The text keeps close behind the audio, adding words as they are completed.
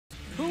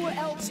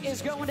folks,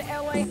 is going to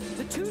LA.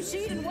 The 2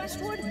 seed in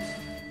Westwood,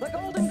 the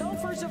Golden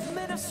Gophers of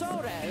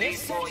Minnesota. In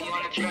these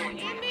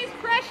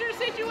pressure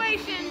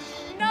situations,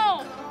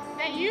 know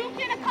that you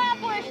can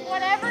accomplish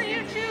whatever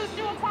you choose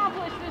to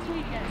accomplish this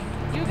weekend.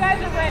 You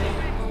guys are ready.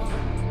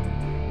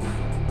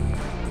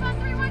 Come on,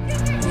 3, 1, 2,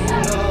 3.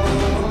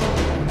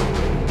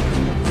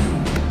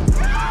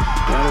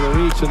 Out of the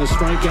reach and the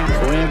strikeout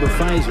for Amber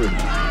Pfizer.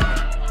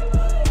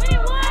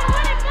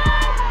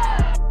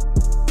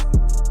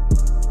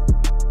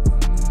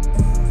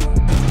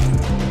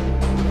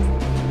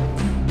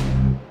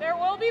 There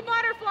will be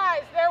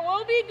butterflies, there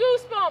will be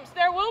goosebumps,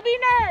 there will be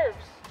nerves.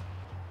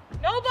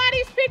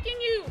 Nobody's picking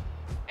you,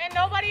 and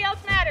nobody else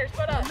matters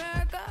but us.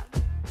 America,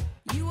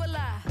 you a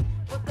lie,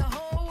 but the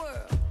whole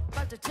world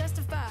about to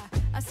testify.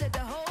 I said the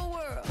whole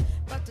world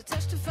about to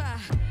testify,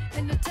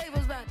 and the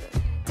table's about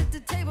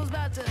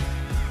to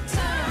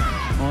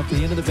turn. Off the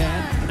end of the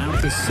bat, out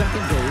to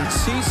second base.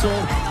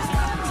 Cecil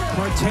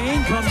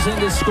Partain comes in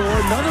to score.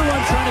 Another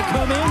one trying to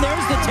come in.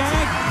 There's the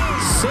tag.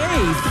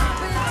 Saved.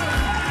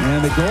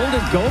 And the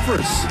Golden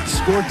Gophers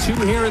scored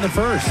 2 here in the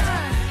first.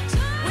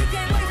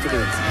 To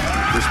the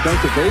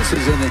respective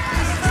bases, and the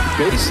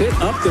base hit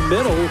up the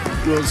middle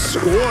was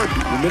scored.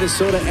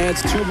 Minnesota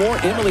adds 2 more.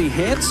 Emily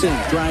Hansen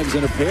drives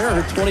in a pair.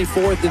 Her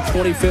 24th and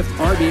 25th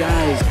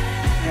RBIs.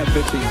 And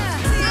pitching.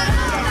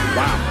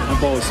 Wow, that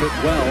ball was hit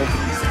well.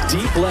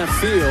 Deep left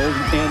field,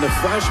 and the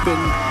freshman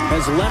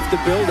has left the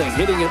building,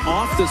 hitting it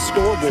off the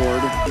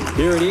scoreboard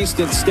here at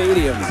Easton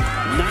Stadium.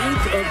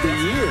 9th of the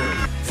year.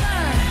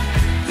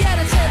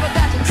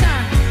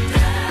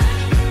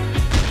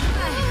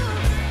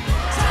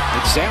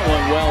 It's that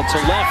one well to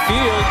left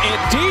field and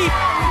deep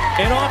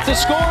and off the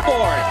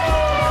scoreboard.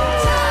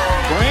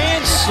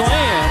 Grand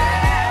slam.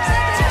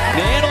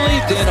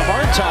 Natalie Den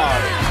Hartog.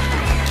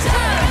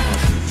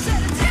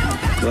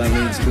 Glenn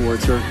leans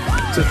towards her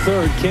to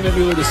third. Kimmy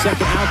Mueller to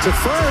second, out to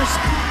first.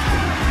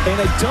 And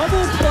a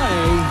double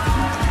play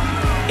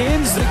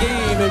ends the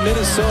game, and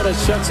Minnesota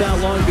shuts out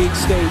Long Beach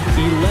State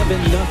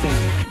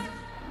 11-0.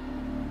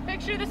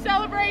 Picture the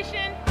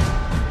celebration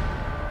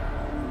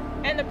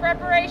and the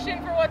preparation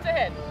for what's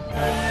ahead.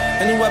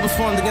 Any weapon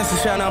formed against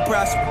us shall not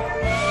prosper.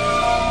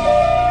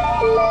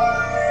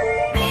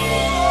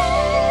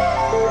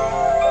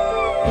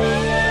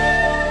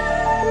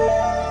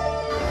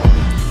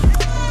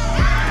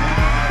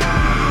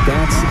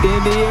 That's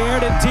in the air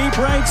to deep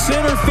right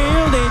center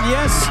field, and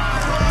yes,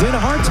 Den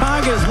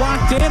Hartog is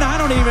locked in. I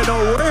don't even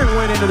know where it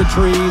went into the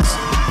trees.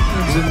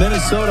 And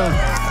Minnesota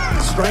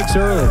strikes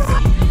early.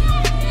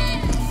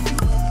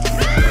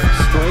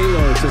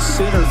 Strayler to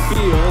center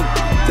field.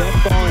 That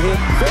ball hit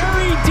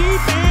very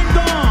deep and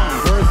gone.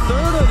 Her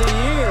 3rd of the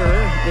year,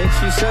 and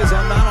she says,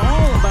 I'm not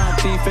all about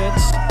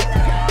defense.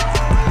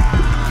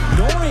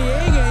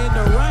 Noriega in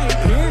the right.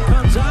 Here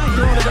comes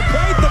Aguilar to the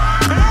plate. The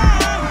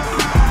tag!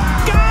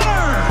 Got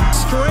her!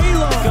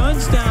 Strayler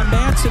guns down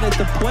Matson at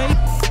the plate.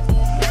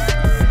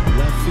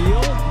 Left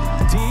field,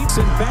 deep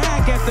and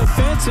back at the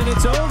fence, and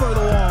it's over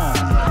the wall.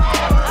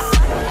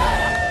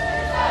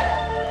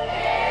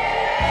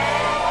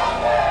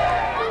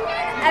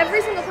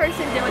 Every single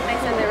person did what they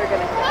said they were going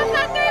to do. Let's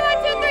not 3,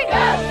 1, 2,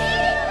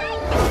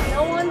 3.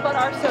 No one but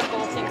our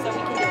circle thinks that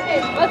we can do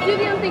it. Let's do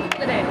the unthinkable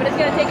today, but it's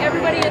going to take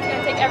everybody, and it's going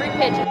to take every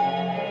pitch.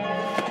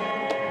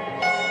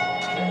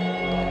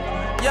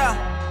 Yeah.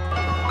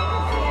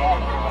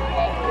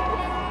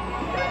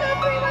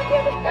 3, 1, 2,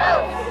 3,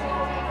 go!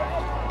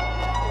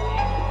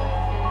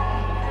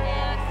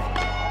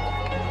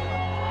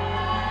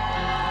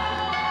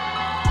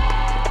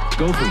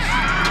 Gophers.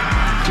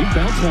 She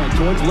bounced one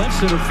towards left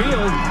center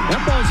field.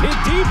 That ball's hit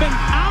deep and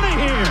out of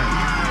here.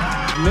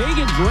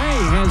 Megan Dre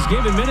has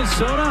given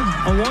Minnesota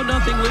a 1-0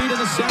 lead in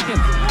the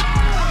second.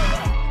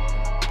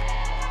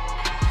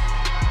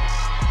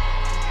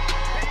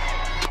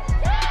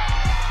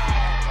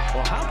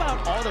 Well, how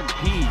about Autumn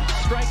Pease?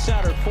 Strikes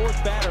out her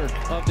 4th batter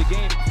of the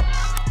game.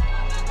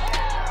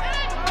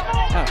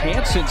 Now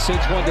Hansen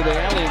sends one to the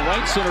alley in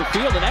right center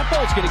field, and that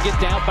ball's going to get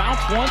down,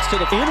 bounce once to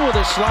the in with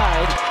a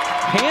slide.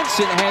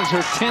 Hansen has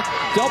her 10th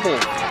double.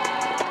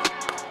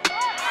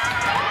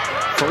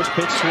 First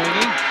pitch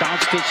swinging,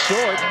 bounced it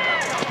short.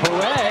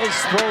 Perez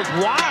throws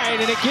wide,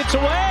 and it gets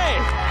away.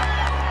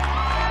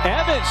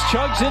 Evans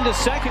chugs into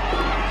second.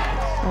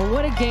 Well,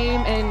 what a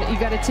game, and you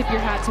got to tip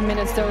your hat to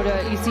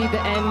Minnesota. You see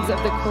the ends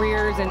of the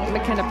careers, and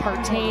McKenna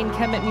Partain,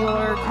 Kemet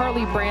Mueller,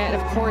 Carly Brandt,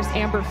 of course,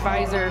 Amber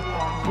Pfizer.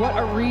 What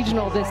a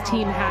regional this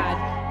team had.